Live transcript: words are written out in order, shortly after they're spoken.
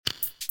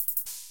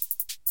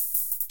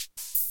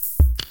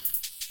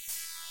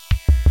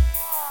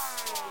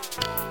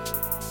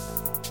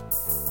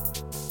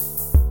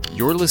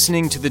You're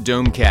listening to the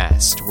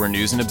Domecast, where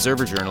News and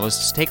Observer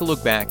journalists take a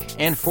look back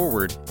and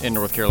forward in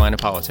North Carolina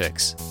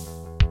politics.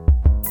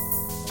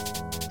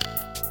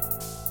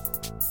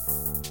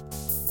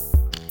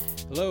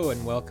 Hello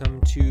and welcome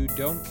to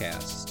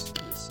Domecast.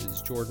 This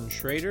is Jordan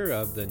Schrader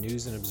of the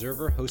News and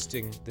Observer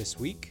hosting this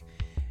week.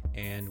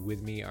 And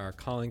with me are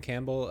Colin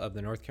Campbell of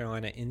the North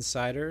Carolina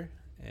Insider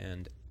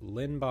and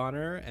Lynn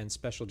Bonner and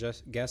special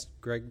guest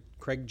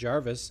Craig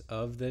Jarvis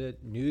of the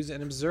News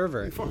and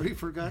Observer. I've already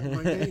forgotten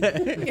my name.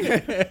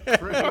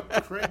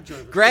 Craig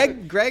Jarvis.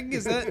 Greg,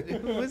 is that,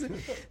 who was it?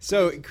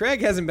 So Craig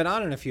hasn't been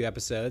on in a few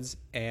episodes,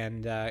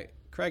 and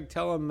Craig,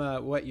 tell him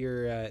what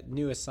your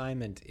new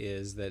assignment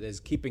is that is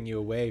keeping you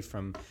away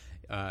from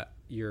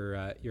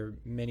your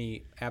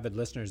many avid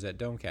listeners at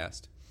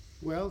Domecast.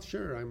 Well,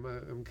 sure.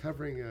 I'm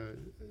covering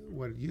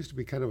what used to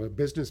be kind of a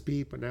business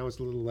beat, but now it's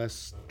a little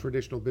less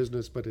traditional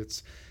business. But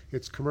it's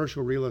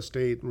commercial real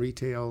estate and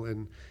retail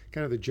and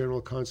kind of the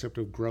general concept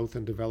of growth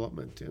and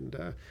development.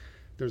 And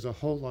there's a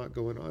whole lot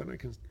going on.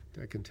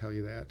 I can tell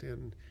you that,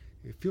 and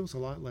it feels a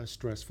lot less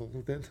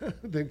stressful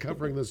than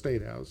covering the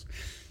State House.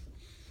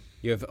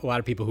 You have a lot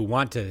of people who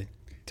want to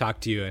talk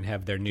to you and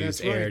have their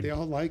news aired. That's right. They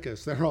all like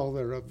us. They're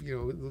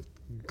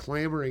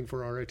clamoring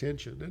for our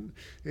attention, and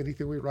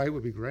anything we write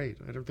would be great.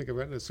 I don't think I've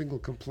gotten a single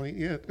complaint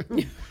yet.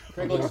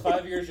 Craig looks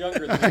 5 years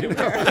younger than you.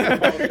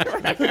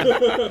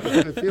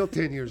 I feel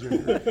 10 years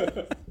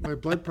younger. My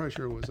blood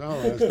pressure was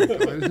last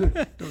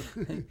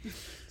week.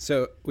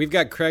 So we've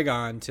got Craig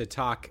on to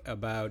talk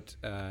about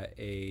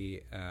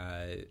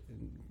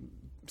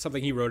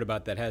something he wrote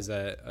about that has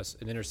an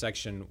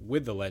intersection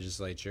with the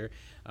legislature.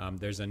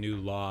 There's a new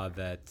law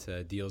that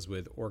deals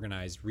with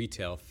organized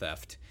retail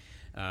theft.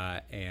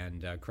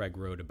 And Craig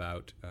wrote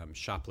about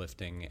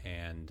shoplifting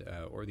and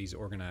or these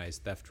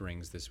organized theft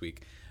rings this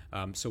week.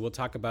 So we'll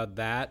talk about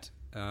that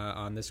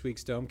on this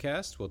week's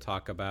Domecast. We'll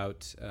talk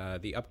about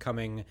the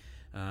upcoming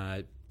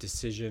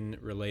decision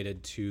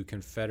related to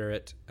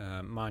Confederate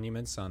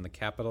monuments on the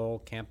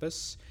Capitol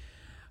campus.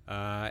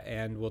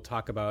 And we'll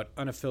talk about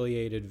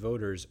unaffiliated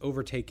voters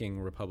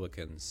overtaking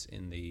Republicans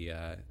in the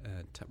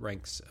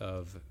ranks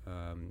of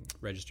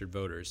registered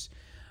voters.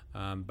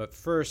 But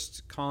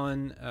first,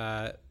 Colin,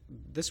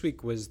 this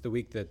week was the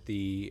week that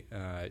the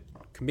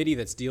committee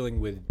that's dealing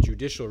with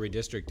judicial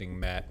redistricting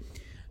met.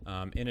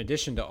 In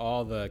addition to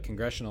all the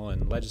congressional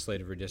and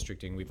legislative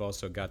redistricting, we've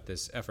also got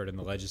this effort in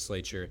the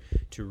legislature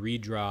to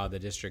redraw the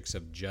districts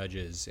of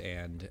judges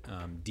and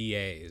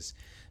DAs.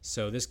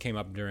 So this came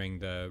up during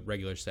the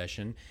regular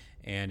session,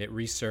 and it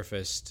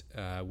resurfaced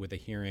with a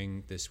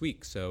hearing this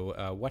week.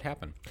 So what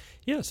happened?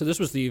 Yeah, so this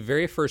was the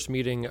very first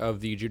meeting of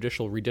the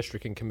Judicial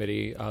Redistricting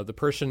Committee. The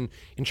person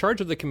in charge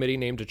of the committee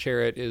named to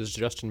chair it is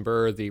Justin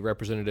Burr, the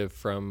representative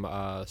from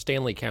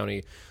Stanley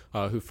County,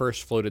 who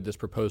first floated this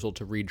proposal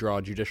to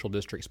redraw judicial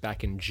districts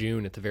back in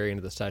June at the very end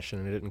of the session,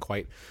 and it didn't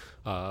quite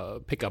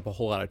pick up a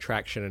whole lot of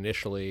traction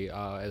initially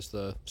as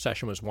the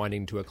session was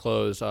winding to a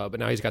close. But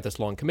now he's got this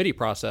long committee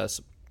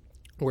process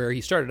where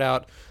he started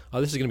out,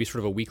 this is going to be sort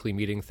of a weekly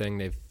meeting thing.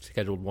 They've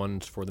scheduled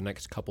ones for the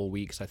next couple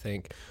weeks, I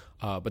think.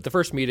 But the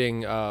first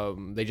meeting,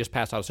 they just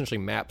passed out essentially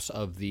maps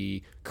of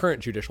the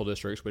current judicial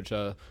districts, which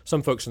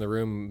some folks in the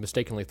room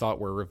mistakenly thought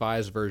were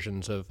revised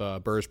versions of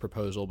Burr's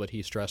proposal, but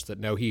he stressed that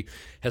no, he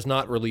has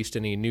not released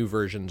any new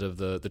versions of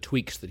the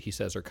tweaks that he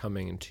says are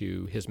coming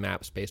into his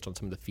maps based on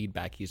some of the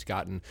feedback he's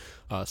gotten.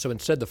 So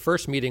instead, the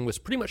first meeting was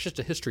pretty much just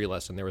a history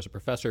lesson. There was a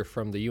professor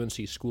from the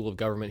UNC School of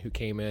Government who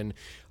came in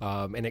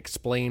and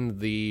explained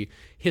the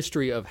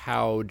history of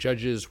how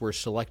judges were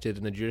selected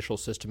in the judicial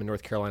system in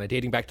North Carolina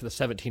dating back to the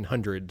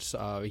 1700s.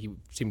 He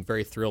seemed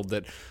very thrilled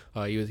that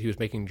he was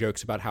making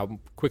jokes about how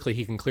quickly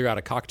he can clear out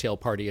a cocktail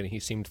party, and he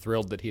seemed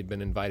thrilled that he had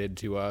been invited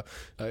to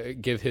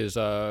give his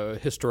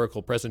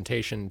historical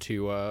presentation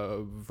to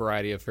a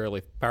variety of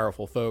fairly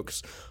powerful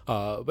folks.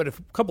 But a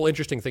couple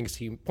interesting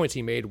points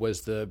he made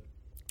was the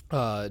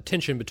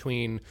tension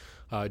between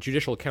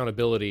judicial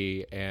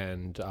accountability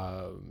and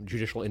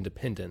judicial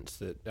independence,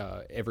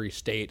 that every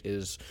state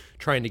is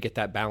trying to get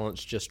that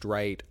balance just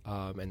right,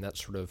 and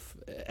that's sort of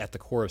at the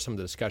core of some of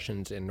the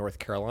discussions in North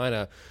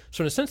Carolina.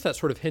 So in a sense, that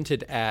sort of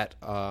hinted at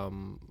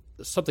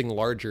something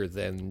larger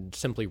than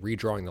simply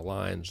redrawing the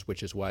lines,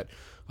 which is what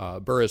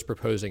Burr is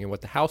proposing and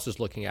what the House is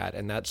looking at,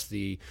 and that's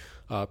the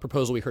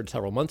proposal we heard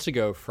several months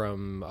ago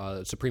from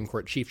Supreme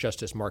Court Chief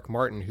Justice Mark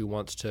Martin, who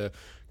wants to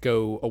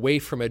go away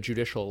from a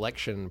judicial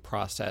election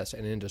process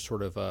and into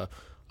sort of a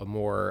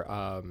more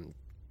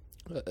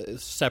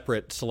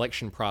separate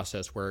selection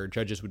process where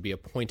judges would be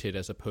appointed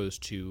as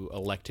opposed to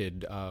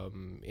elected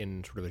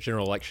in sort of a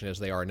general election as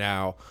they are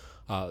now.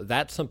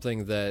 That's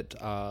something that,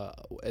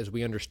 as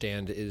we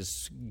understand,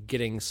 is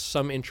getting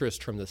some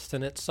interest from the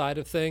Senate side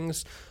of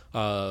things.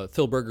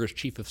 Phil Berger's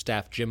chief of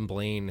staff, Jim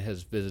Blaine,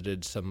 has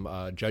visited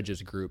some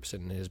judges groups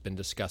and has been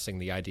discussing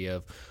the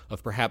idea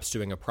of perhaps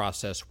doing a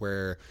process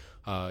where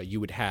you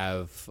would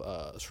have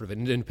sort of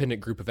an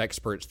independent group of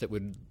experts that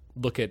would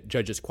look at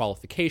judges'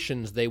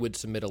 qualifications. They would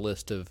submit a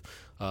list of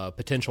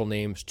potential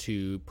names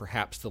to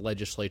perhaps the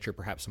legislature,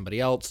 perhaps somebody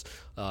else.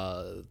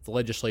 The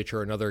legislature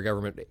or another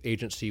government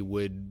agency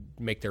would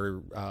make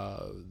their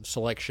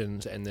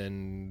selections, and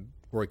then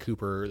Roy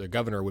Cooper, the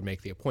governor, would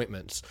make the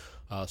appointments.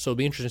 So it'll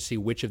be interesting to see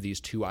which of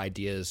these two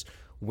ideas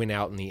win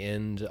out in the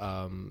end.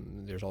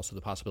 There's also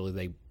the possibility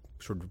they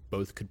sort of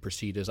both could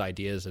proceed as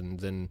ideas, and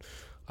then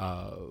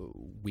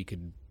we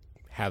could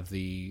have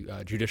the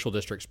judicial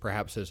districts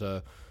perhaps as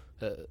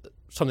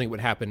something would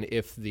happen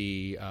if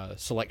the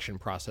selection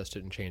process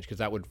didn't change, because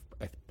that would,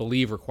 I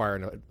believe,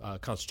 require a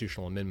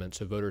constitutional amendment.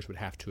 So voters would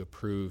have to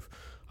approve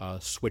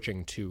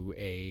switching to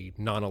a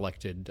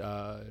non-elected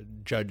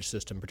judge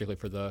system, particularly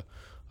for the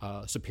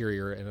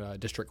superior and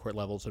district court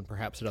levels, and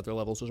perhaps at other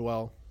levels as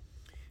well.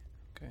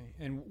 Okay.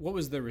 And what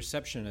was the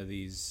reception of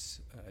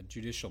these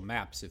judicial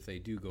maps if they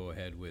do go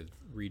ahead with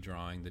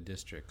redrawing the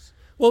districts?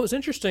 Well, it was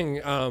interesting.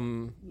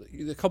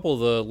 A couple of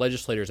the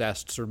legislators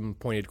asked some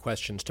pointed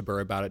questions to Burr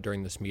about it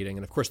during this meeting.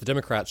 And, of course, the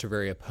Democrats are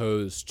very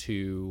opposed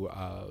to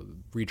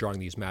redrawing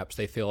these maps.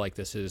 They feel like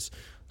this is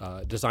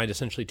designed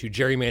essentially to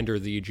gerrymander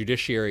the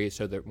judiciary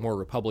so that more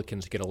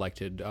Republicans get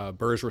elected.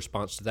 Burr's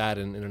response to that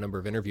in a number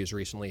of interviews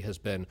recently has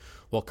been,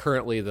 well,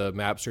 currently the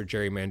maps are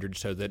gerrymandered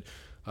so that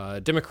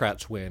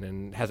Democrats win,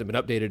 and hasn't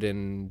been updated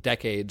in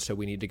decades, so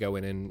we need to go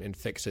in and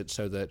fix it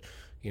so that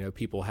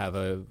people have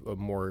a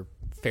more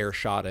fair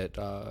shot at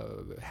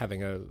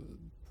having a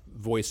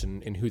voice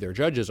in who their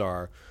judges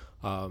are.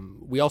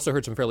 We also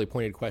heard some fairly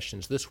pointed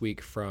questions this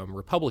week from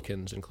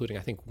Republicans, including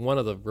I think one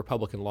of the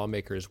Republican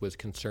lawmakers was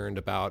concerned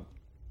about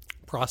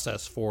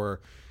process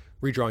for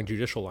redrawing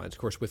judicial lines. Of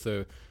course, with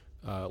the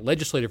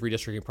legislative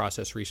redistricting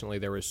process recently,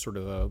 there was sort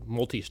of a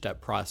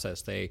multi-step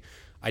process. They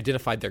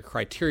identified their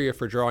criteria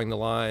for drawing the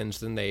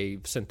lines, then they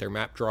sent their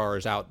map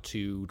drawers out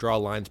to draw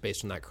lines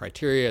based on that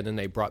criteria, and then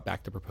they brought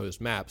back the proposed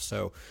maps.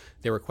 So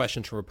there were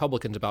questions from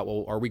Republicans about,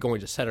 well, are we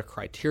going to set a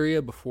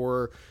criteria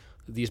before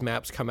these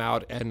maps come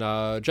out? And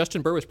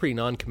Justin Burr was pretty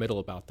non-committal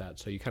about that.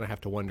 So you kind of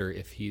have to wonder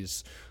if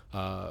he's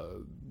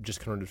just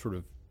kind of sort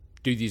of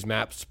do these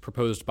maps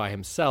proposed by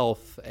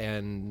himself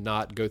and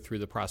not go through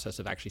the process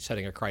of actually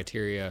setting a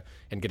criteria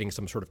and getting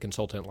some sort of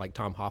consultant like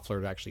Tom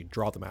Hoffler to actually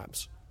draw the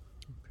maps.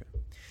 Okay.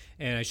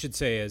 And I should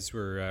say, as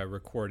we're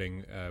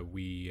recording, Ann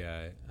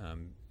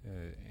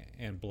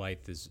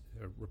Blythe is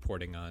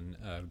reporting on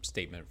a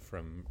statement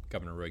from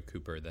Governor Roy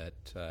Cooper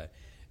that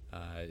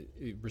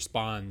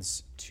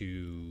responds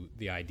to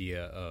the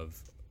idea of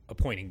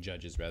appointing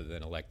judges rather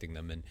than electing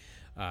them. And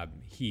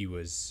he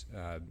was,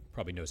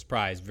 probably no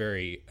surprise,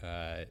 very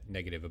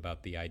negative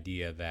about the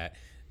idea that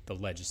the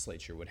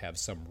legislature would have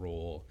some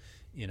role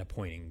in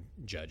appointing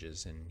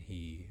judges. And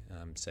he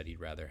said he'd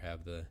rather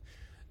have the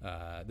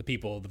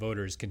people, the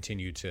voters,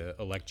 continue to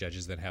elect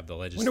judges than have the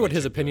legislature. I wonder what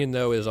his opinion,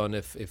 though, is on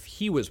if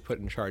he was put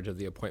in charge of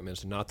the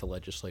appointments and not the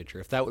legislature,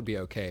 if that would be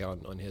okay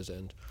on his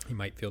end. He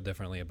might feel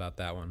differently about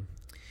that one.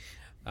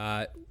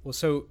 Well,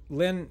 so,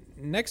 Lynn,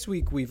 next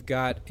week we've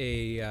got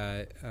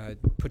a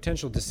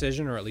potential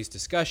decision, or at least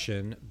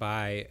discussion,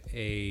 by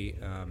a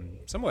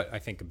somewhat, I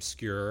think,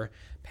 obscure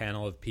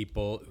panel of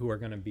people who are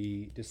going to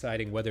be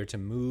deciding whether to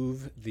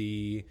move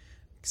the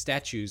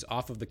statues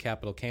off of the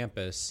Capitol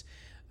campus,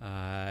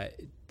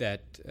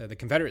 the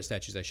Confederate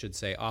statues, I should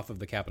say, off of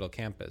the Capitol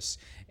campus.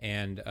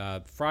 And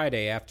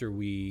Friday, after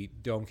we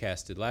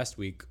domecasted last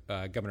week,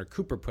 Governor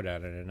Cooper put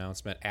out an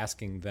announcement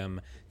asking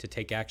them to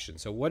take action.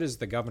 So what does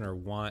the governor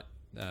want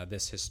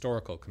this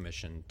historical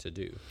commission to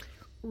do?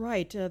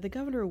 Right. The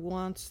governor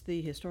wants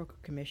the historical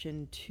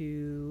commission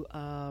to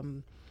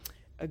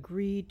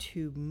agree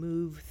to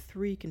move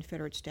 3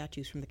 Confederate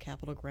statues from the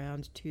Capitol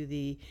grounds to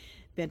the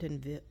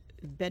Bentonville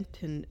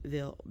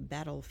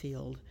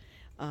battlefield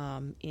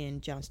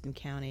in Johnston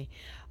County.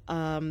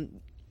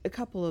 A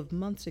couple of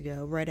months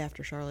ago, right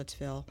after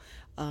Charlottesville,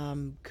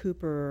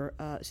 Cooper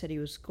said he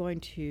was going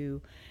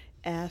to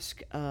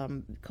ask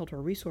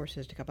Cultural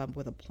Resources to come up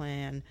with a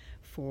plan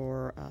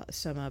for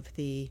some of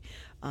the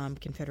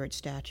Confederate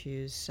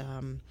statues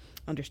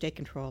under state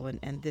control,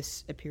 and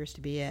this appears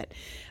to be it.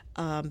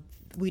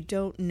 We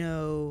don't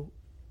know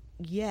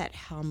yet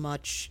how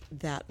much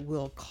that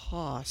will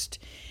cost,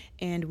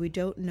 and we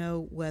don't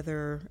know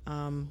whether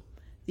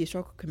the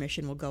Historical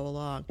Commission will go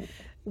along.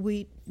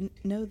 We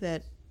know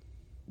that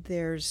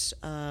there's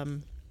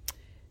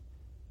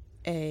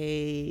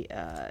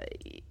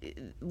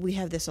we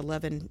have this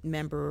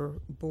 11-member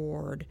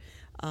board.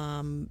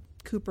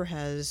 Cooper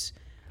has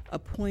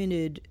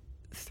appointed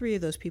 3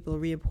 of those people,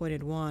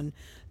 reappointed 1.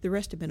 The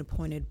rest have been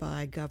appointed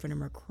by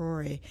Governor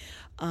McCrory.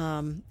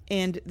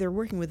 And they're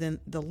working within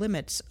the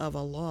limits of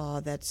a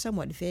law that's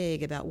somewhat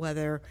vague about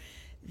whether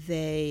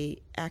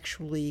they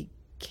actually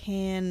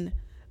can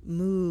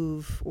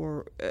move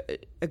or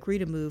agree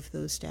to move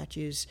those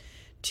statues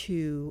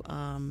to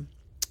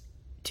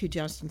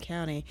Johnston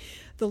County.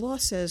 The law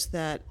says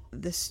that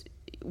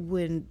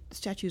when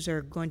statues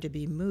are going to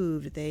be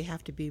moved, they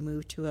have to be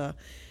moved to a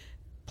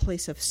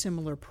place of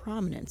similar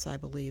prominence, I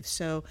believe.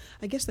 So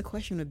I guess the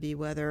question would be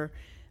whether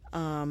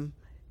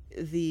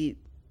the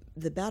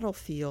the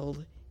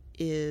battlefield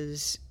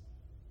is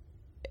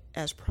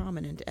as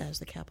prominent as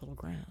the Capitol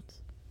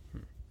grounds.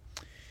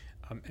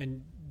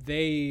 And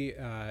they,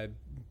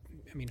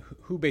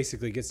 who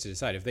basically gets to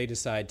decide? If they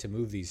decide to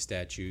move these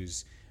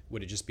statues,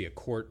 would it just be a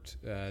court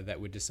that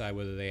would decide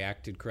whether they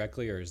acted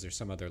correctly, or is there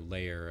some other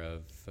layer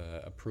of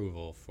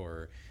approval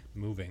for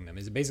moving them?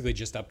 Is it basically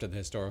just up to the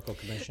Historical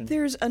Commission?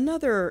 There's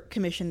another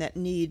commission that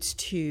needs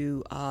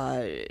to,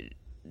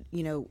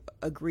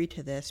 agree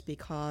to this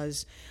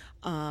because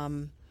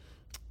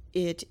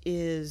it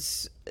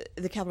is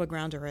the Capitol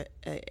grounds are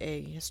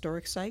a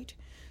historic site.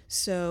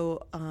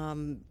 So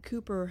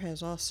Cooper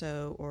has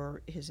also,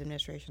 or his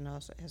administration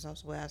has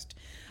also asked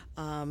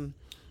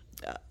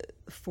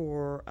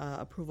for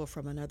approval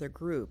from another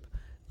group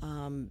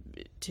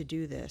to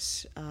do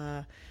this.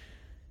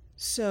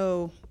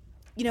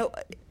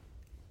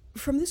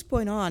 From this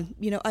point on,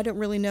 I don't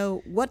really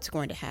know what's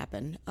going to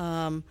happen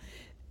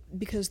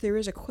because there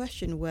is a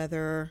question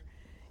whether,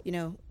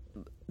 the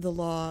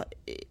law,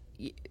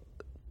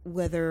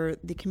 whether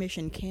the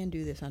commission can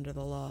do this under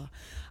the law.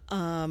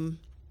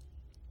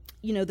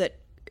 That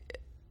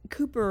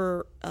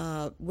Cooper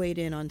weighed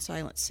in on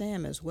Silent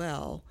Sam as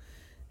well,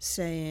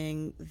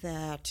 saying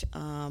that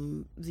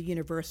the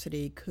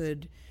university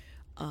could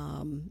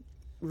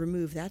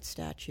remove that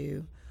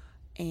statue,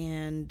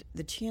 and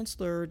the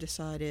chancellor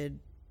decided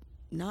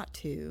not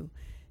to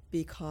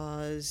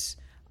because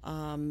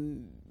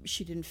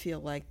she didn't feel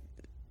like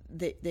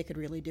they could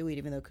really do it,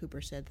 even though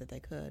Cooper said that they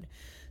could.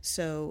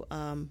 So,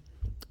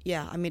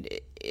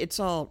 it's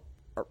all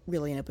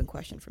really an open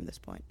question from this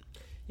point.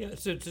 Yeah,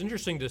 so it's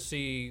interesting to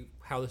see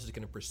how this is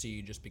going to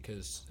proceed, just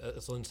because,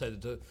 as Lynn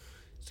said,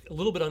 it's a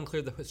little bit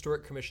unclear the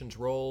Historic Commission's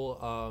role.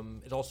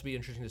 It'll also be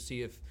interesting to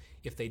see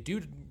if they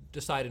do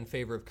decide in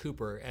favor of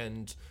Cooper,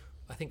 and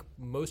I think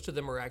most of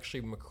them are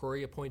actually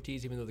McCrory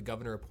appointees, even though the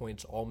governor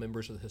appoints all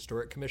members of the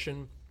Historic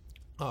Commission.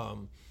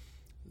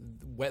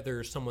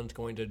 Whether someone's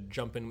going to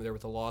jump in there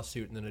with a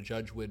lawsuit and then a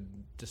judge would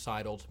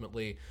decide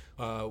ultimately.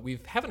 We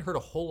haven't heard a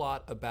whole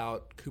lot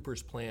about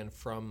Cooper's plan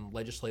from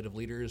legislative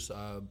leaders.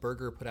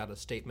 Berger put out a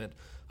statement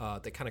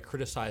that kind of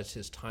criticized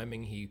his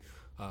timing. He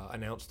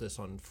announced this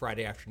on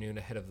Friday afternoon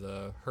ahead of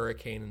the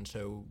hurricane, and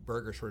so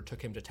Berger sort of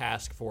took him to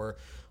task for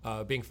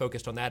being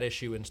focused on that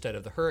issue instead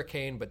of the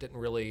hurricane, but didn't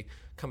really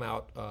come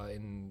out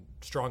in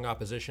strong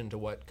opposition to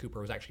what Cooper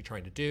was actually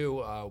trying to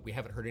do. We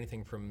haven't heard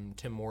anything from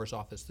Tim Moore's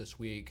office this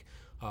week.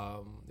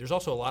 There's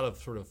also a lot of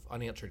sort of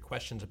unanswered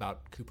questions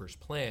about Cooper's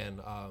plan.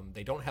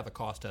 They don't have a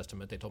cost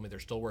estimate. They told me they're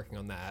still working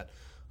on that.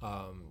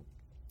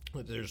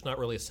 There's not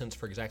really a sense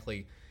for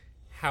exactly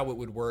how it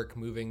would work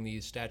moving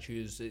these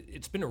statues.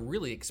 It's been a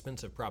really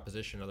expensive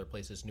proposition in other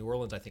places. New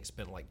Orleans, I think,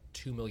 spent like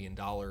 $2 million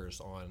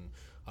on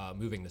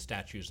moving the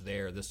statues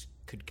there. This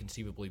could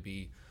conceivably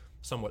be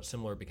somewhat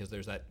similar because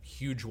there's that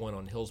huge one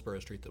on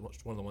Hillsborough Street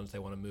that's one of the ones they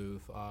want to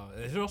move.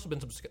 There's also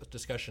been some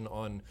discussion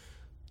on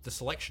the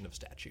selection of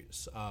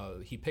statues.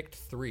 He picked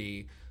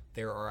 3.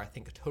 There are, I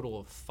think, a total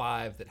of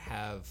 5 that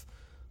have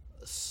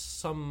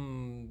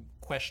some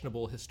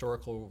questionable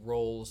historical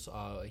roles.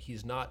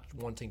 He's not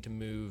wanting to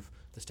move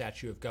the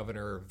statue of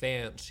Governor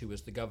Vance, who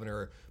was the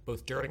governor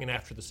both during and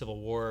after the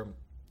Civil War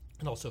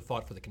and also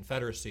fought for the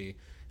Confederacy.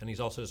 And he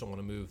also doesn't want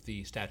to move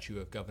the statue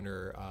of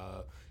Governor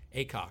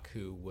Aycock,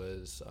 who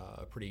was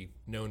a pretty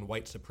known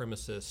white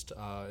supremacist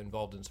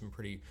involved in some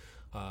pretty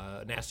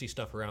nasty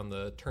stuff around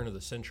the turn of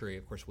the century.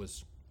 Of course, would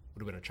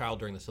have been a child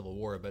during the Civil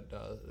War, but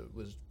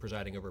was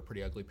presiding over a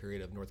pretty ugly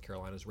period of North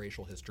Carolina's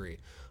racial history.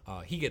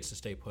 He gets to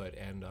stay put,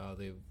 and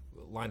the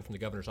line from the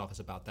governor's office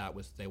about that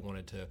was they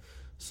wanted to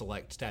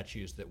select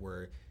statues that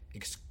were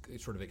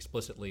sort of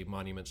explicitly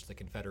monuments to the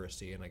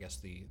Confederacy, and I guess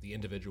the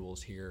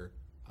individuals here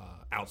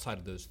outside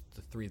of the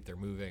 3 that they're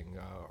moving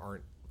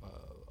aren't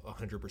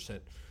 100%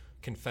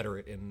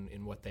 Confederate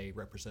in what they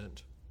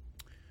represent.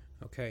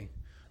 Okay.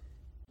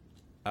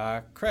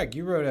 Craig,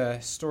 you wrote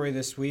a story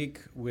this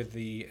week with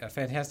the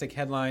fantastic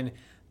headline,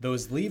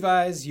 "Those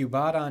Levi's you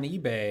bought on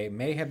eBay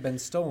may have been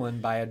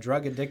stolen by a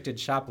drug-addicted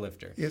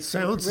shoplifter." It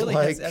sounds really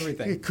like has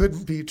everything. It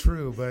couldn't be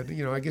true, but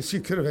I guess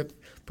you could have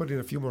put in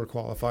a few more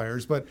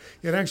qualifiers, but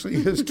it actually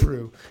is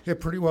true. It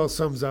pretty well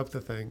sums up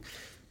the thing.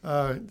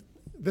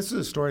 This is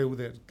a story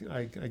that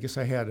I guess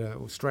I had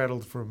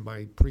straddled from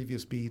my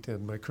previous beat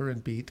and my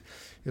current beat,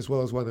 as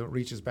well as one that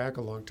reaches back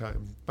a long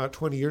time. About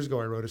 20 years ago,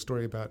 I wrote a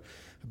story about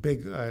a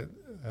big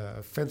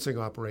fencing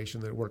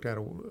operation that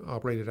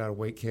operated out of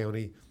Wake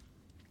County,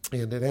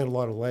 and it had a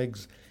lot of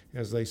legs,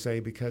 as they say,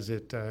 because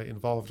it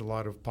involved a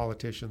lot of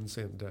politicians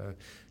and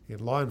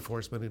law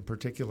enforcement in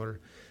particular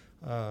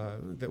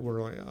that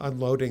were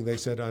unloading, they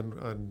said,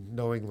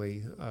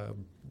 unknowingly,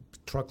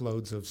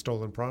 truckloads of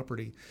stolen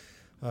property.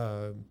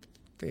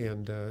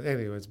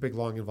 Anyway, it's a big,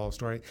 long, involved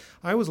story.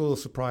 I was a little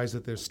surprised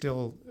that there's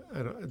still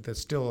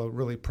a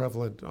really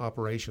prevalent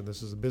operation.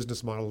 This is a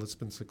business model that's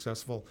been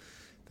successful.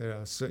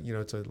 It's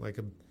like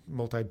a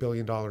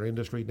multi-billion-dollar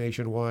industry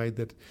nationwide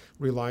that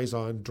relies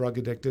on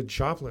drug-addicted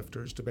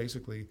shoplifters to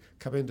basically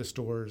come into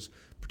stores,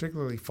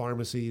 particularly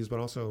pharmacies, but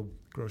also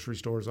grocery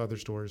stores, other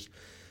stores,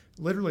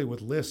 literally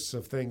with lists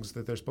of things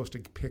that they're supposed to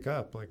pick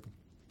up, like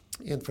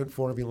infant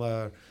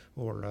formula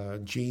or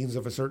jeans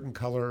of a certain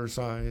color or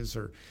size,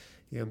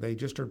 and they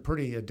just are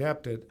pretty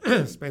adept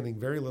at spending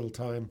very little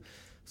time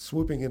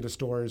swooping into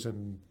stores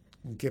and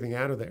getting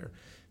out of there.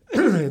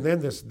 And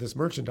then this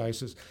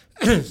merchandise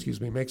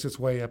is, makes its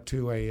way up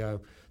to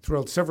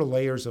throughout several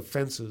layers of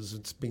fences.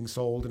 It's being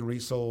sold and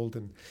resold,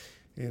 and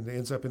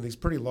ends up in these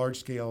pretty large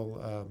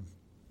scale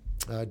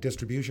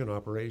distribution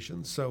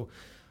operations. So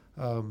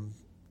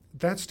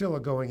that's still a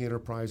going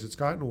enterprise. It's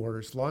gotten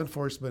worse. Law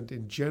enforcement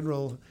in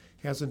general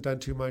hasn't done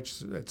too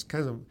much. It's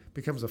kind of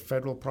becomes a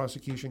federal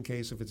prosecution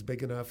case if it's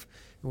big enough,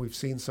 and we've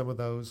seen some of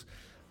those.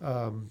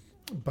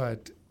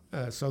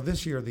 So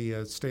this year,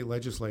 the state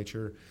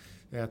legislature,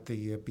 at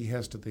the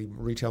behest of the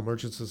Retail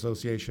Merchants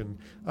Association,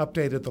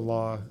 updated the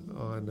law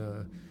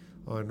on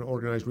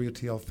organized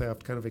retail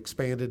theft, kind of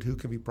expanded who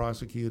can be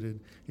prosecuted,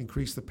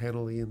 increased the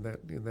penalty, and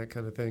that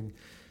kind of thing.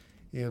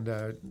 And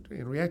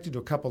reacting to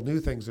a couple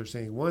new things they're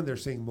saying. One, they're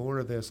seeing more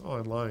of this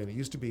online. It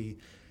used to be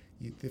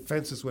the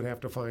fences would have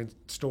to find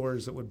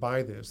stores that would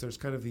buy this. There's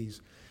kind of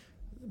these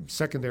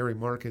secondary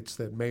markets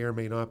that may or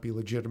may not be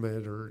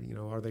legitimate, or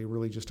are they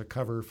really just a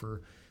cover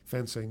for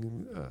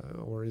fencing,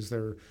 or is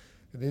there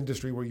an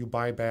industry where you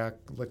buy back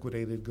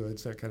liquidated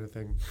goods, that kind of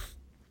thing.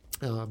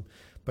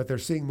 But they're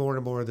seeing more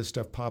and more of this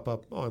stuff pop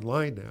up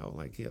online now,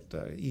 like at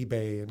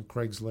eBay and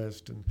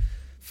Craigslist and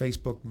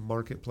Facebook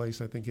Marketplace,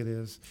 I think it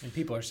is. And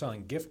people are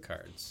selling gift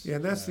cards. Yeah,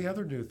 and that's the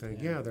other new thing.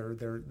 Yeah,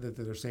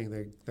 they're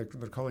saying they're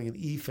calling it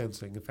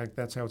e-fencing. In fact,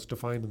 that's how it's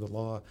defined in the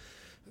law.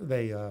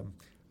 They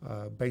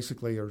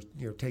basically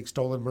take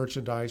stolen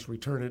merchandise,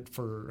 return it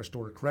for a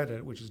store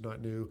credit, which is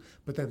not new,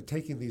 but then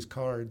taking these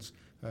cards,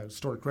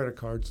 store credit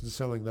cards, and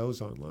selling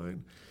those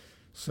online.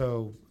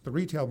 So the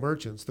retail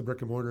merchants, the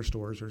brick and mortar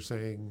stores, are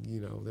saying,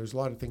 there's a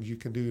lot of things you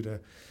can do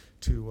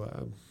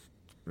to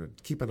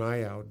keep an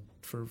eye out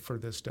for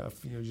this stuff.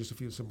 Just a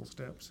few simple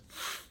steps.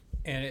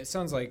 And it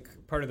sounds like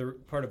part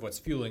of what's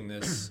fueling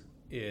this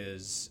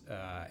is,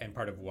 and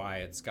part of why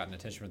it's gotten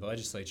attention from the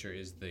legislature,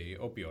 is the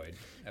opioid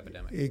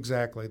epidemic.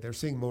 Exactly. They're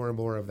seeing more and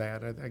more of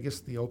that. I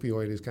guess the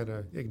opioid is kind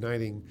of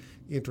igniting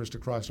interest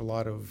across a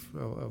lot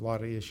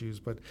of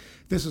issues, but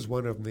this is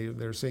one of them.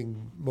 They're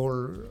seeing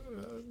more,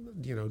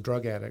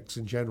 drug addicts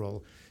in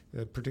general,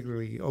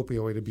 particularly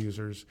opioid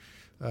abusers,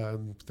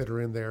 that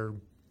are in there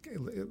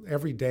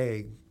every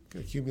day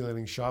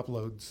accumulating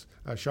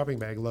shopping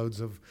bag loads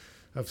of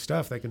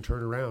stuff they can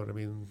turn around. I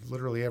mean,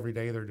 literally every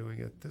day they're doing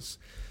it.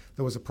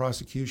 There was a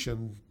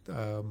prosecution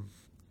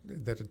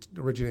that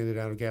originated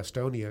out of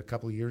Gastonia a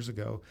couple of years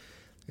ago,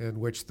 in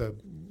which the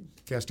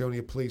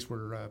Gastonia police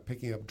were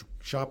picking up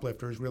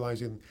shoplifters,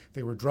 realizing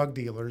they were drug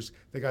dealers.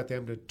 They got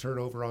them to turn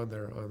over on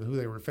who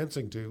they were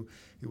fencing to.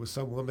 It was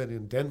some woman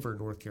in Denver,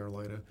 North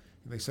Carolina,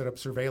 and they set up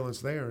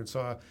surveillance there and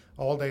saw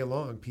all day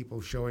long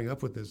people showing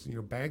up with this,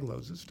 bag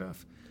loads of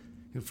stuff.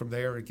 And from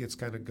there,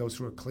 it goes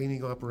through a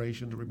cleaning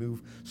operation to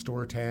remove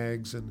store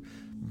tags and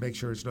make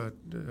sure it's not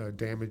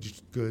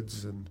damaged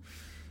goods, and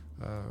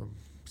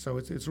so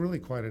it's really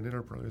quite an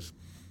enterprise.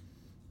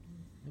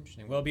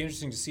 Interesting. Well, it'll be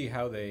interesting to see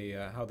how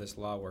this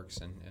law works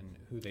and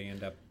who they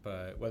end up,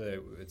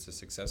 whether it's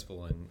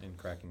successful in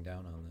cracking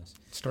down on this.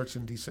 It starts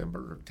in December,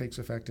 or takes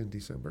effect in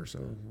December,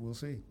 so we'll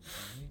see.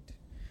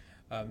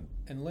 Right.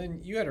 And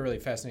Lynn, you had a really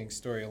fascinating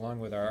story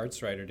along with our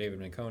arts writer, David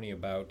Miccone,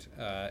 about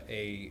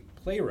a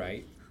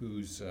playwright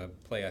whose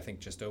play I think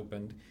just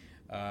opened,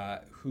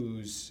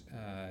 whose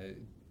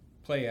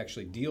play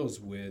actually deals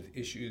with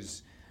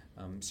issues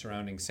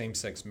surrounding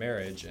same-sex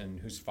marriage, and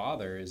whose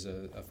father is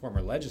a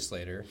former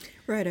legislator.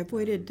 Right. I've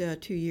waited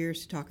 2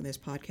 years to talk on this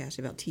podcast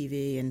about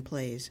TV and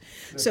plays.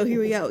 So here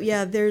we go.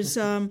 Yeah, there's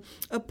a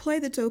play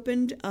that's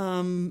opened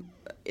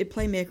at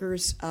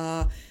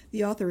Playmakers.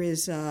 The author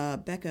is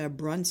Becca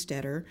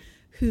Brunstetter,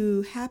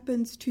 who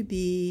happens to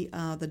be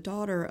the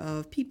daughter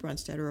of Pete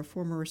Brunstetter, a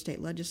former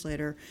state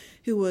legislator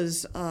who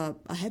was a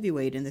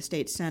heavyweight in the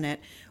state Senate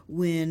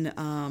when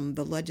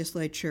the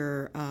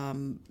legislature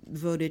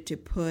voted to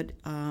put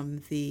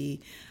the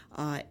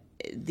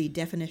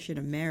definition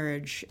of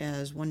marriage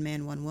as one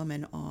man, one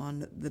woman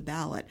on the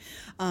ballot.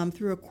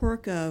 Through a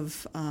quirk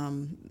of,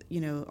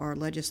 our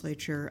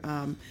legislature,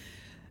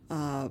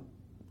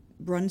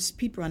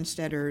 Pete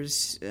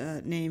Brunstetter's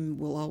name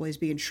will always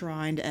be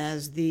enshrined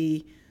as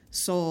the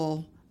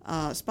sole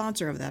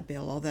sponsor of that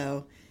bill,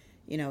 although,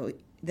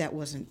 that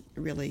wasn't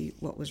really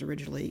what was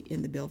originally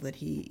in the bill that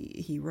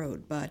he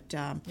wrote. But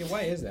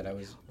why is that? I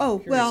was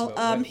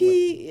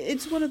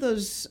it's one of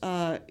those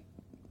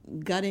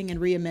gutting and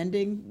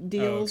re-amending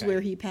deals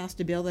where he passed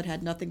a bill that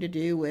had nothing to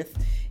do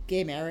with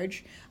gay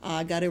marriage,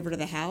 got over to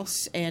the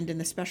House, and in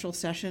the special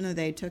session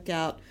they took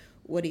out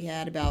what he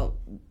had about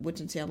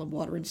Winston-Salem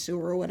water and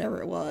sewer or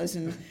whatever it was,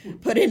 and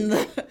put in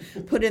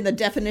the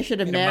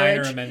definition of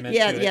marriage. A minor amendment.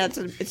 Yeah,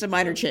 it's a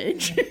minor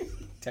change.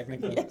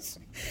 Technically, yes.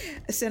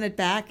 Sent it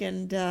back,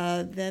 and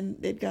then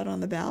it got on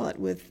the ballot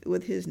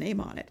with his name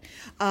on it.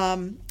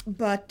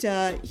 But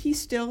he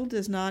still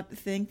does not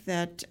think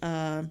that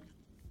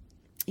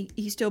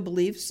he still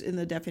believes in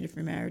the definition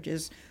of marriage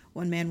as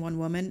one man, one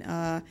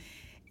woman.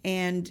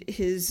 And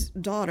his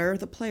daughter,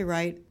 the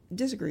playwright,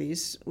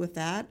 disagrees with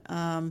that.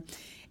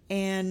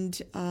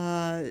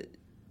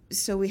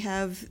 So we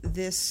have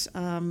this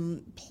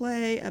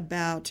play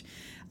about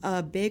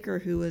a baker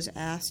who was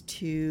asked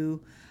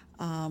to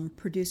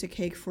produce a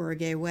cake for a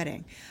gay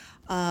wedding.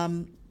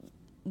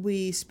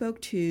 We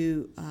spoke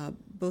to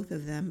both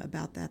of them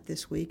about that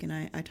this week, and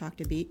I talked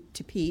to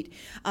Pete.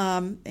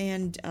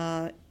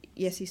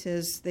 Yes, he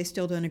says they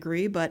still don't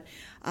agree, but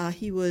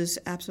he was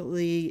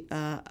absolutely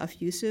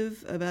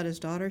effusive about his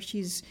daughter.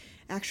 She's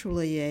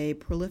actually a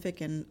prolific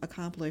and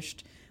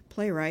accomplished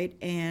playwright,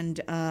 and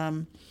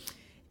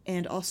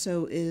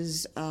also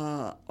is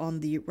on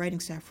the writing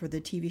staff for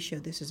the TV show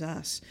This Is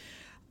Us.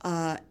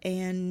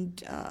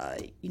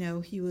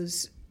 He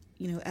was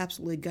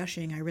absolutely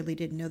gushing. I really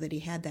didn't know that he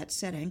had that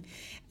setting,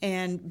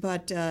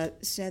 but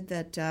said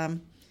that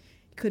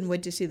couldn't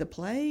wait to see the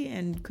play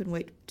and couldn't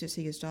wait to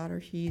see his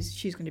daughter.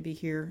 She's going to be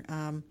here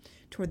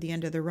toward the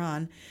end of the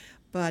run,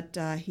 but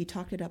he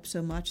talked it up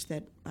so much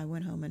that I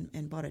went home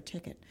and bought a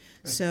ticket.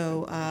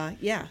 So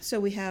so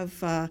we have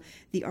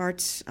the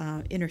arts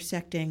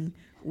intersecting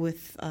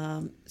with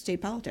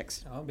state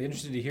politics. I'll be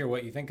interested to hear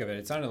what you think of it.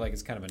 It sounded like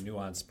it's kind of a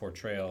nuanced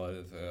portrayal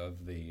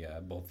of the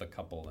both the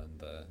couple and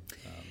the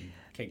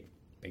cake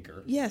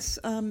baker. Yes,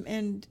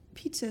 and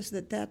Pete says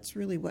that that's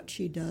really what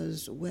she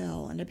does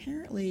well. And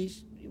apparently,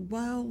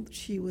 while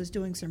she was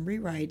doing some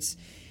rewrites,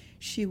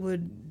 she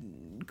would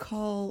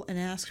call and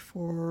ask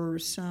for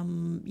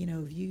some,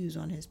 views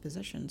on his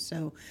position.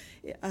 So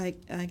I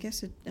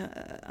guess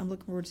I'm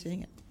looking forward to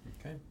seeing it.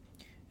 Okay.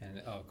 And,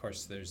 of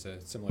course, there's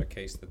a similar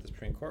case that the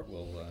Supreme Court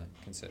will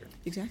consider.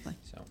 Exactly.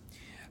 So,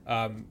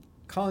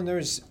 Colin,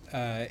 there's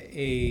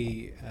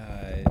a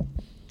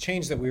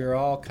change that we were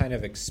all kind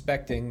of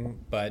expecting,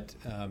 but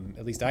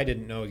at least I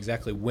didn't know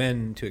exactly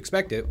when to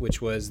expect it,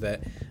 which was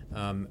that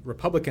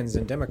Republicans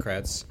and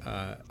Democrats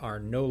are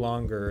no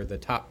longer the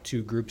top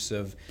two groups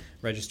of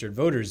registered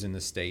voters in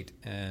the state.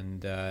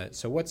 And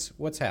so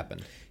what's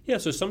happened? Yeah,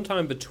 so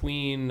sometime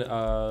between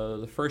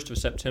the 1st of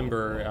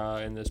September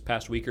and this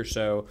past week or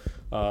so,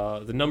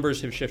 the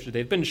numbers have shifted.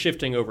 They've been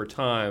shifting over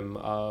time,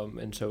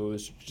 and so it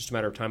was just a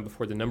matter of time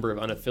before the number of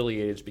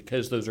unaffiliateds,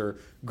 because those are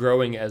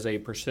growing as a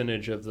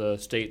percentage of the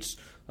state's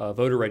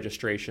voter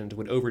registrations,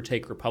 would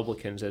overtake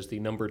Republicans as the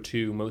number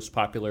 2 most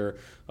popular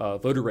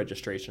voter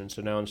registration.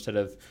 So now, instead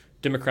of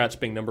Democrats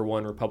being number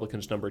 1,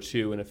 Republicans number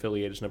 2, and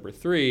affiliated number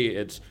 3,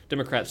 it's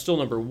Democrats still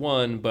number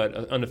 1,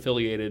 but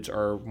unaffiliated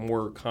are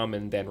more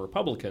common than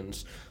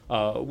Republicans,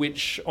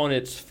 which on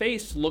its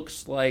face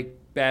looks like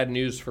bad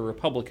news for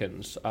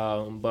Republicans.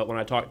 But when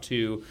I talked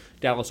to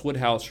Dallas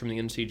Woodhouse from the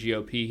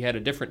NCGOP, he had a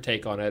different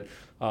take on it.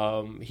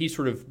 He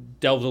sort of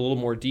delved a little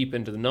more deep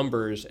into the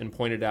numbers and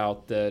pointed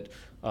out that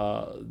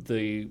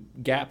the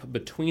gap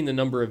between the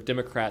number of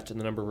Democrats and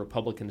the number of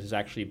Republicans has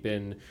actually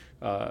been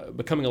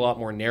becoming a lot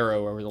more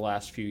narrow over the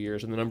last few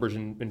years. And the numbers,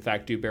 in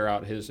fact, do bear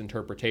out his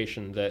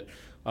interpretation that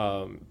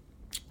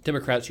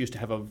Democrats used to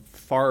have a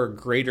far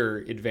greater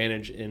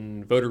advantage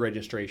in voter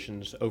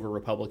registrations over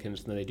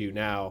Republicans than they do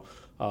now.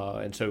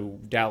 And so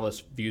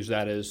Dallas views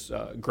that as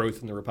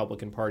growth in the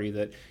Republican Party,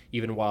 that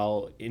even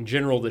while in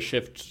general the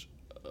shift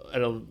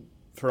at a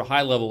sort of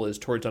high level is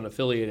towards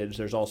unaffiliated,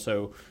 there's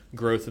also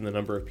growth in the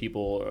number of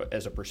people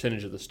as a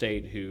percentage of the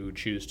state who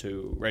choose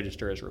to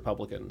register as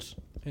Republicans.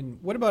 And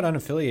what about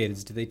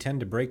unaffiliated? Do they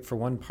tend to break for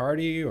one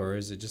party, or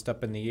is it just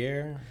up in the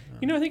air?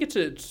 I think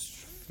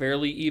it's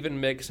fairly even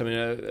mix. I mean,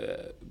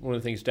 one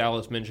of the things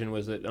Dallas mentioned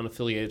was that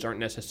unaffiliated aren't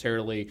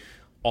necessarily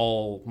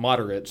all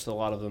moderates. A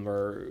lot of them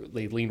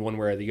they lean one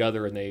way or the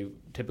other, and they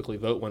typically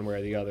vote one way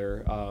or the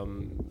other.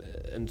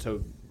 And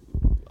so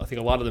I think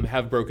a lot of them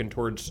have broken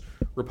towards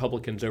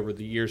Republicans over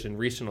the years in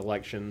recent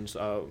elections,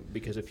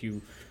 because if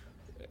you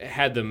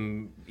had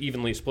them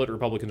evenly split,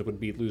 Republicans would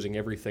be losing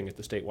everything at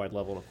the statewide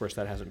level, and of course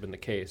that hasn't been the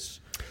case.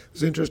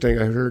 It's interesting.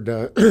 I heard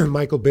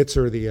Michael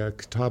Bitzer, the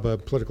Catawba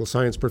political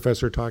science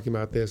professor, talking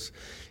about this,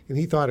 and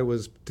he thought it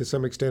was to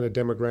some extent a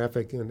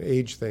demographic and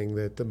age thing,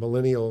 that the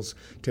millennials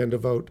tend to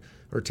vote,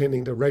 or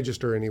tending to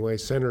register anyway,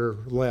 center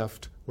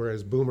left,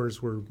 whereas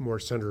boomers were more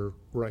center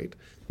right.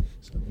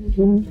 So.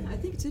 I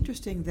think it's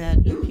interesting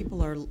that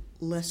people are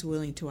less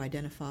willing to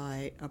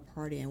identify a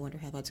party. I wonder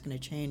how that's going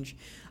to change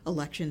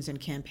elections and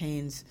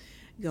campaigns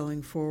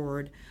going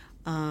forward.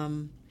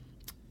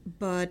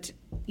 But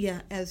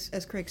yeah,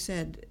 as Craig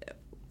said,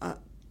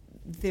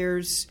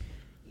 there's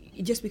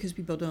just because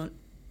people don't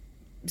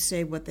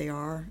say what they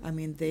are. I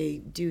mean, they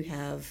do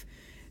have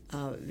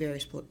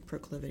various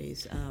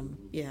proclivities.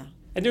 Yeah.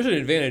 And there's an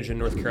advantage in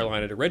North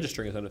Carolina to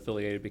registering as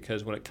unaffiliated,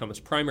 because when it comes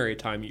primary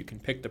time, you can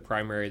pick the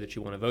primary that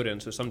you want to vote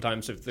in. So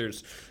sometimes if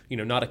there's,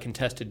 not a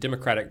contested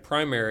Democratic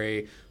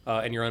primary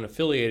and you're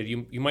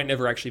unaffiliated, you might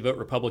never actually vote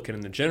Republican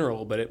in the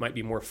general, but it might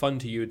be more fun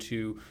to you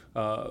to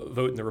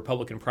vote in the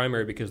Republican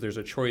primary because there's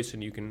a choice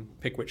and you can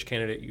pick which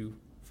candidate you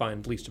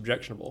find least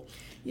objectionable.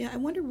 Yeah, I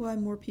wonder why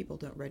more people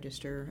don't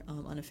register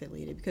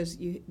unaffiliated, because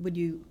when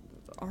you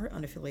are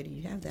unaffiliated,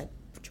 you have that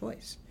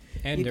choice.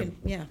 And you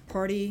can,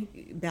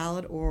 party,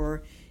 ballot,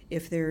 or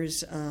if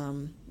there's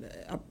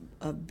a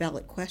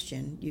valid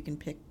question, you can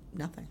pick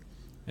nothing.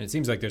 And it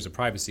seems like there's a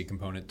privacy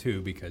component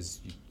too,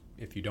 because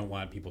if you don't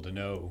want people to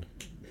know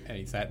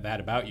that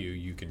about you,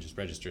 you can just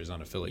register as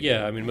unaffiliated.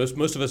 Yeah, I mean,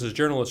 most of us as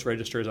journalists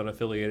register as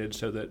unaffiliated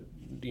so that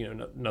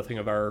nothing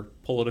of our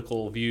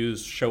political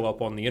views show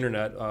up on the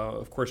internet.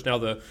 Of course, now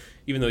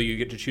even though you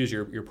get to choose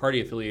your party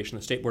affiliation,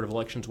 the State Board of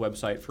Elections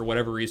website, for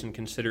whatever reason,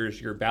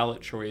 considers your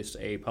ballot choice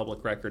a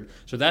public record,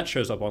 so that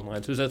shows up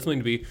online. So that's something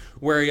to be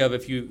wary of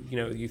if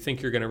you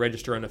think you're going to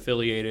register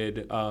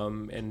unaffiliated,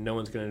 and no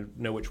one's going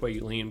to know which way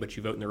you lean, but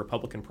you vote in the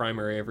Republican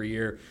primary every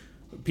year.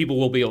 People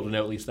will be able to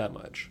know at least that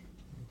much.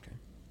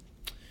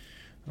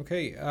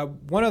 Okay,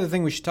 one other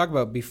thing we should talk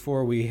about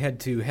before we head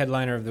to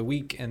Headliner of the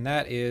Week, and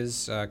that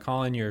is,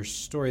 Colin, your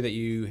story that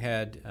you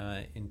had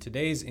in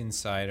today's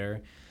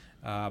Insider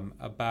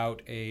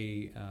about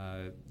a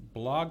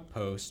blog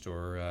post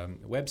or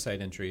website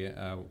entry,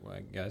 I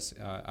guess,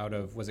 out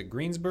of, was it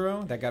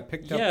Greensboro, that got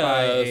picked up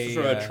by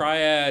a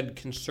Triad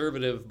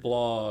conservative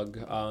blog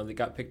that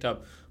got picked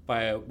up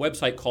by a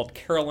website called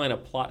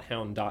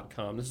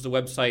CarolinaPlotHound.com. This is a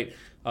website,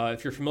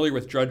 if you're familiar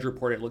with Drudge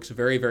Report, it looks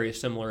very, very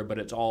similar, but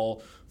it's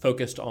all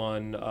focused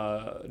on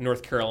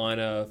North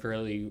Carolina,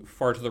 fairly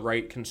far to the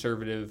right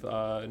conservative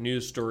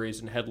news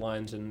stories and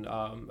headlines and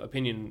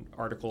opinion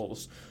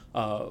articles.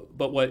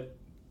 But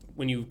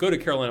when you go to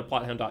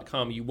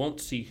CarolinaPlotHound.com, you won't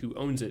see who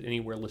owns it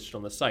anywhere listed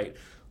on the site.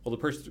 Well,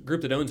 the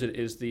group that owns it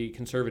is the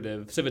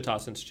conservative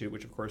Civitas Institute,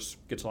 which, of course,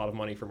 gets a lot of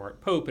money from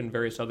Mark Pope and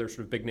various other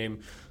sort of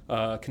big-name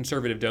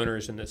conservative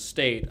donors in this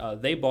state.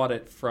 They bought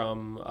it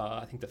from,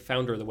 I think, the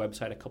founder of the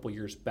website a couple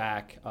years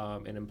back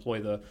and employ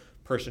the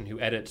person who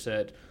edits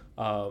it.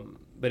 But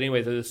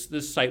anyway,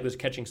 this site was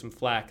catching some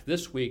flack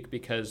this week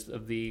because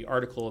of the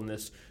article in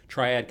this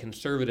Triad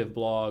conservative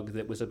blog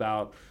that was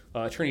about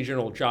Attorney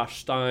General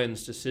Josh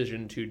Stein's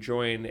decision to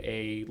join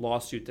a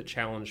lawsuit that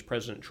challenged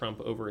President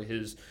Trump over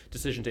his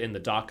decision to end the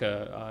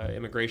DACA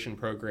immigration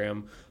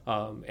program.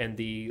 And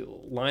the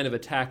line of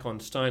attack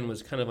on Stein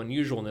was kind of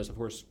unusual in this. Of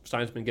course,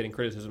 Stein's been getting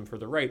criticism from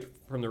the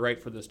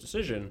right for this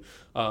decision.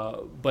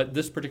 But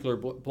this particular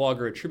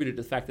blogger attributed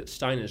to the fact that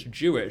Stein is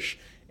Jewish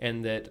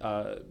and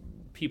that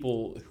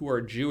people who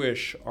are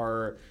Jewish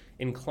are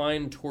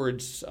inclined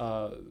towards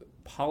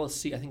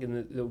policy, I think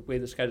in the way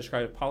this guy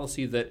described it,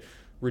 policy that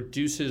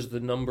reduces the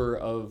number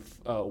of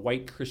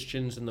white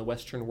Christians in the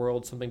Western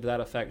world, something to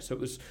that effect. So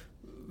it was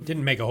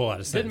didn't make a whole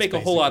lot of sense. Didn't make a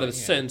whole lot of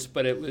sense,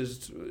 but it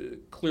was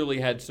clearly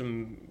had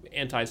some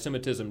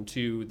anti-Semitism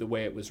to the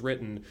way it was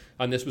written.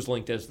 And this was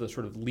linked as the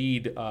sort of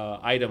lead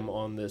item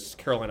on this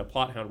Carolina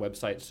Plothound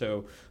website.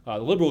 So the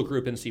liberal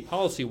group NC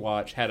Policy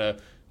Watch had a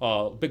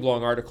big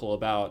long article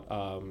about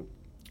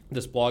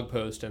this blog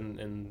post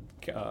and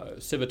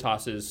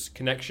Civitas's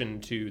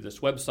connection to this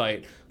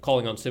website,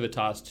 calling on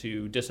Civitas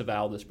to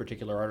disavow this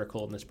particular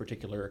article and this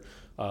particular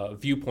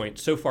viewpoint.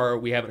 So far,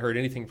 we haven't heard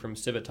anything from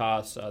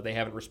Civitas. They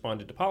haven't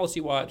responded to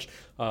Policy Watch.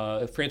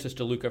 Francis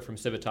DeLuca from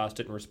Civitas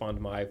didn't respond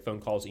to my phone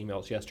calls,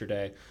 emails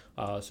yesterday.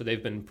 So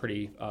they've been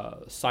pretty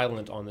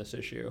silent on this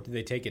issue. Did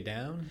they take it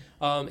down?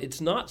 It's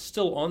not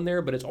still on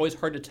there, but it's always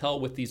hard to tell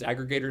with these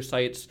aggregator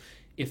sites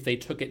if they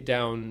took it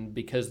down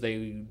because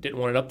they didn't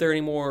want it up there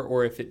anymore,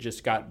 or if it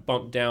just got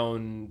bumped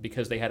down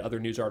because they had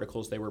other news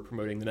articles they were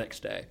promoting the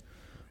next day.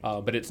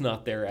 But it's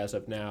not there as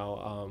of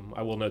now.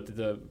 I will note that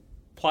the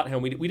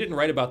Plothound, we didn't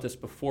write about this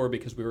before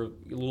because we were a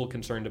little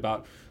concerned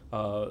about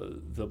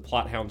the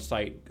Plothound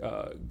site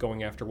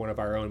going after one of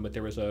our own, but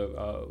there was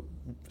a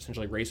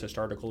essentially racist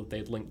article that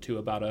they'd linked to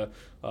about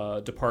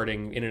a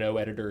departing In-N-O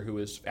editor who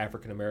was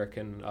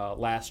African-American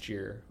last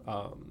year.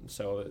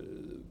 So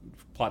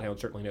Plothound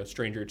certainly no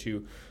stranger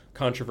to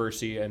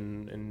controversy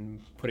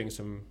and putting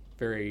some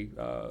very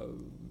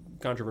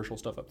controversial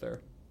stuff up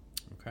there.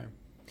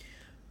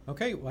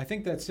 Okay, well, I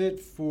think that's it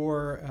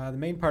for the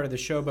main part of the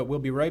show, but we'll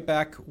be right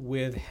back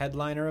with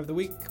Headliner of the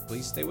Week.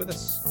 Please stay with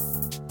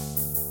us.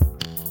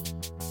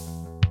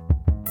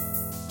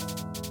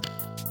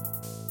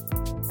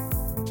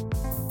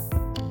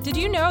 Did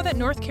you know that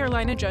North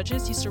Carolina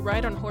judges used to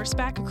ride on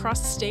horseback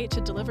across the state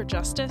to deliver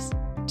justice?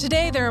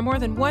 Today, there are more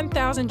than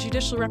 1,000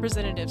 judicial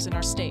representatives in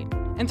our state.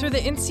 And through the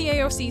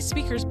NCAOC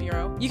Speakers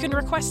Bureau, you can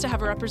request to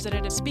have a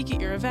representative speak at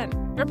your event.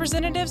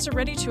 Representatives are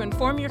ready to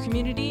inform your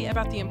community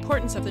about the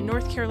importance of the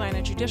North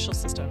Carolina judicial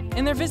system,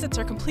 and their visits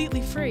are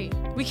completely free.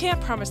 We can't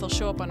promise they'll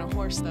show up on a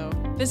horse, though.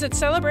 Visit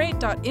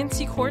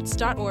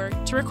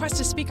celebrate.nccourts.org to request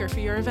a speaker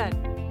for your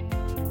event.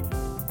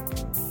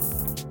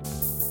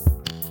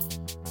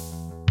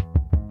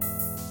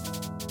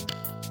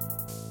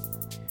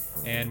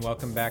 And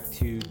welcome back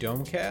to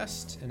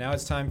Domecast. And now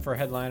it's time for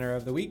Headliner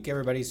of the Week,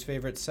 everybody's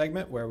favorite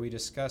segment where we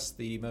discuss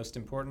the most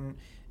important,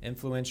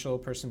 influential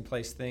person,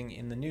 place, thing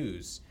in the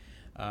news.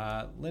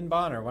 Lynn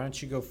Bonner, why don't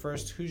you go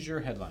first? Who's your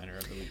Headliner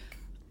of the Week?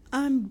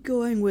 I'm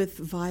going with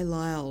Vi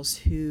Lyles,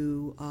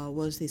 who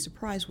was the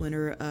surprise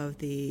winner of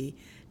the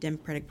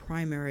Democratic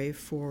primary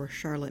for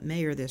Charlotte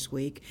mayor this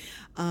week.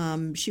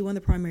 She won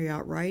the primary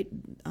outright,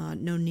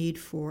 no need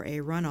for a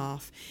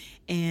runoff,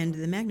 and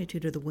the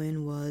magnitude of the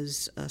win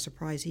was a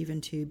surprise even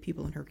to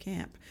people in her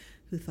camp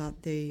who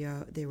thought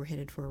they were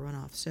headed for a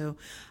runoff. So,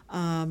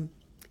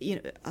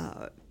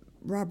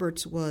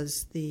 Roberts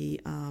was the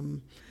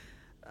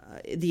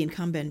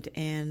incumbent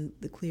and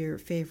the clear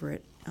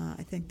favorite.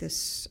 I think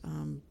this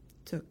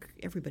took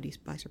everybody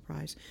by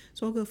surprise.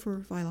 So I'll go for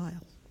Vi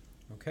Lyles.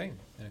 Okay.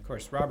 And of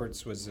course,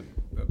 Roberts was a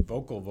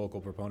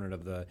vocal proponent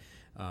of the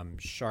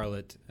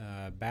Charlotte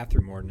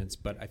bathroom ordinance,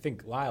 but I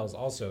think Lyles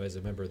also, as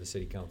a member of the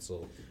city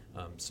council,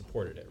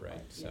 supported it,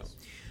 right? Yes. So,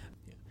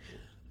 yeah.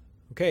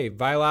 Okay,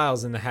 Vi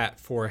Lyles in the hat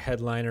for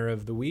headliner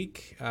of the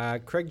week.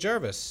 Craig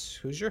Jarvis,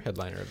 who's your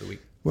headliner of the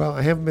week? Well,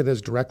 I haven't been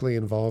as directly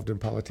involved in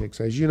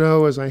politics as you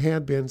know as I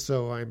had been,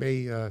 so I may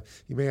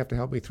you may have to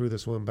help me through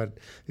this one. But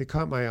it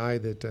caught my eye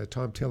that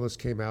Thom Tillis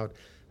came out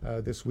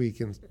this week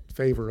in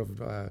favor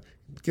of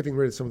getting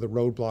rid of some of the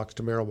roadblocks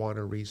to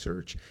marijuana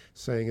research,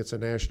 saying it's a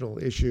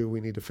national issue.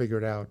 We need to figure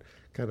it out,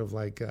 kind of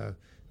like a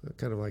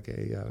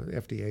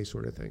FDA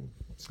sort of thing.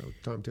 So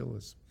Thom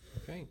Tillis.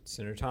 Okay,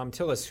 Senator Thom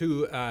Tillis,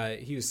 who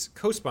he was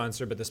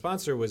co-sponsor, but the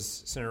sponsor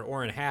was Senator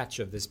Orrin Hatch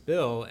of this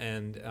bill,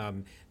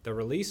 and the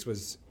release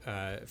was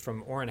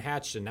from Orrin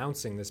Hatch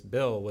announcing this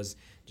bill was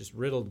just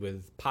riddled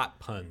with pot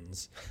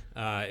puns.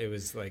 It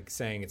was like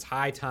saying it's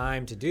high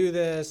time to do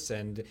this,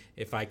 and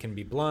if I can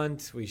be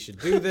blunt, we should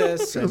do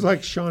this. Sounds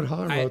like Sean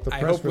Hahn wrote the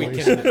press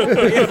release.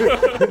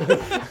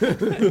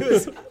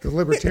 The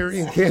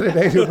Libertarian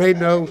candidate who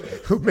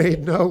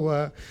made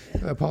no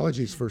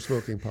apologies for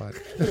smoking pot.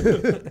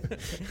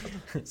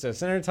 So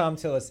Senator Thom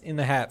Tillis in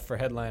the hat for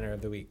headliner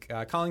of the week.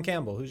 Colin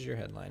Campbell, who's your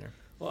headliner?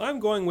 Well, I'm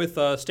going with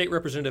State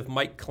Representative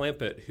Mike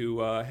Clampett, who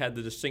had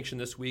the distinction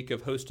this week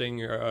of hosting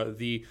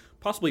the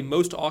possibly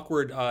most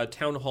awkward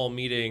town hall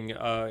meeting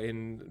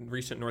in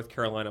recent North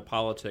Carolina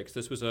politics.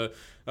 This was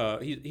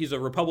he's a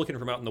Republican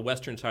from out in the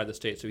western side of the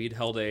state, so he'd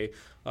held a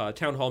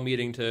town hall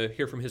meeting to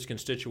hear from his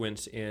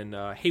constituents in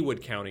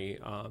Haywood County,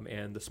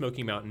 and the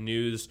Smoky Mountain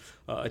News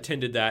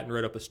attended that and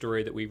wrote up a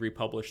story that we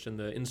republished in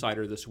the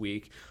Insider this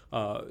week.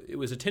 It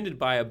was attended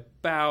by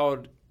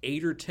about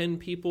 8 or 10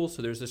 people,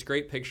 so there's this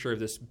great picture of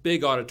this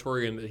big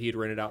auditorium that he had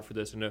rented out for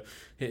this, and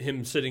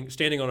him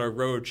standing on a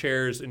row of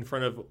chairs in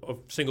front of a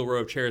single row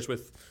of chairs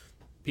with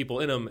people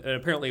in them, and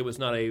apparently it was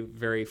not a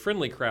very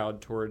friendly crowd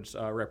towards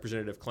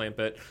Representative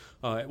Clampett.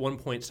 At one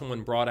point,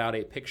 someone brought out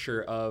a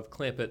picture of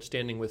Clampett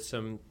standing with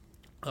some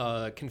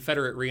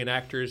Confederate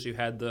reenactors who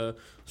had the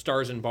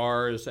stars and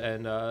bars,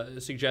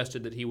 and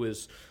suggested that he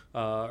was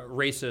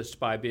racist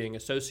by being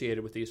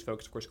associated with these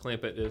folks. Of course,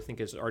 Clampett, I think,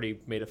 has already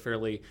made a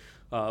fairly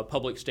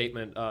public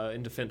statement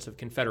in defense of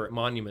Confederate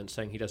monuments,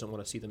 saying he doesn't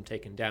want to see them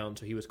taken down.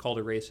 So he was called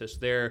a racist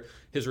there.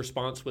 His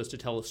response was to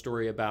tell a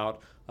story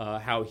about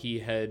how he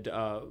had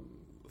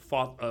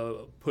fought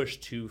a push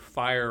to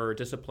fire or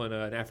discipline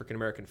an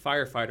African-American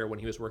firefighter when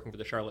he was working for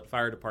the Charlotte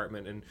Fire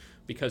Department, and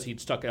because he'd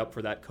stuck up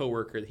for that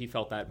coworker, he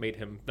felt that made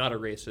him not a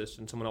racist,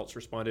 and someone else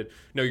responded,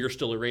 "No, you're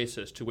still a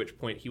racist," to which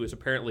point he was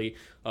apparently,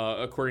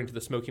 according to the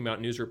Smoky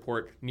Mountain News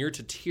report, near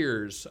to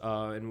tears,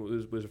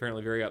 and was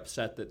apparently very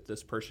upset that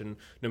this person,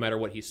 no matter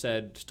what he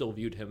said, still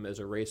viewed him as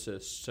a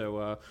racist.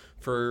 So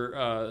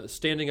for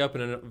standing up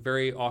in a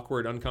very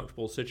awkward,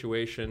 uncomfortable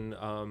situation,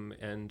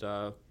 and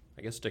I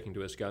guess sticking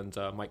to his guns,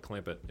 Mike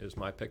Clampett is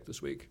my pick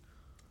this week.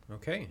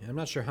 Okay. I'm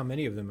not sure how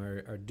many of them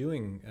are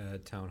doing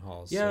town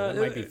halls. Yeah, so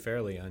that might be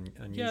fairly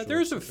unusual. Yeah,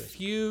 there's a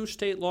few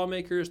state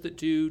lawmakers that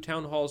do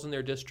town halls in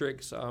their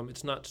districts.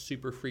 It's not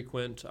super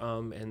frequent,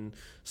 and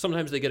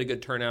sometimes they get a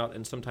good turnout,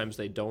 and sometimes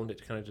they don't.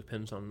 It kind of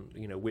depends on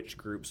which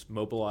groups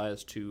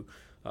mobilize to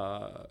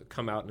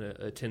come out and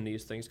attend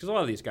these things, because a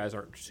lot of these guys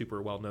aren't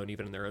super well known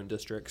even in their own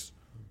districts.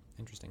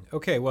 Interesting.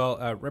 Okay, well,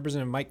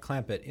 Representative Mike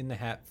Clampett in the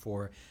hat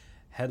for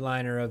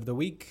headliner of the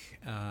week,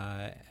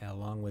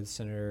 along with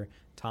Senator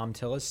Thom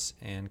Tillis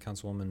and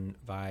Councilwoman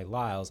Vi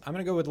Lyles. I'm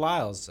going to go with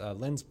Lyles,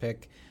 Lynn's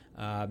pick.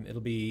 It'll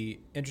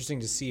be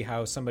interesting to see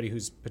how somebody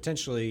who's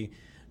potentially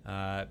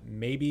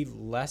maybe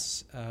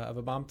less of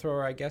a bomb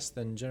thrower, I guess,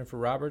 than Jennifer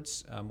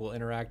Roberts will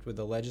interact with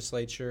the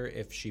legislature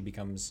if she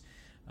becomes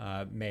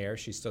mayor.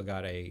 She's still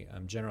got a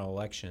general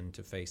election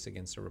to face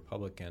against a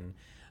Republican.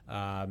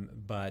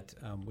 But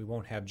we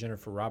won't have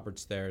Jennifer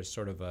Roberts there as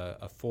sort of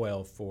a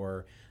foil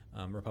for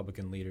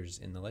Republican leaders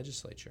in the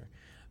legislature.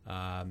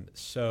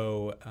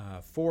 So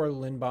for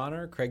Lynn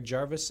Bonner, Craig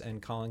Jarvis,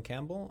 and Colin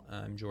Campbell,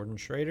 I'm Jordan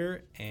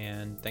Schrader,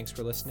 and thanks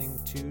for listening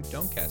to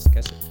Domecast.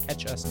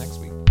 Catch us next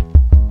week.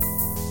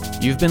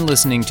 You've been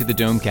listening to the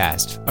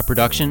Domecast, a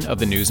production of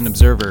the News and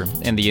Observer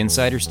and the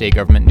Insider State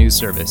Government News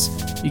Service.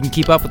 You can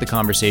keep up with the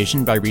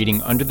conversation by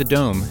reading Under the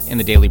Dome in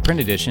the daily print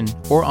edition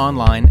or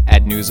online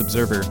at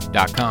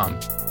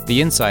newsobserver.com.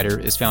 The Insider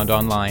is found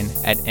online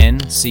at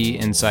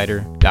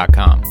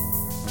ncinsider.com.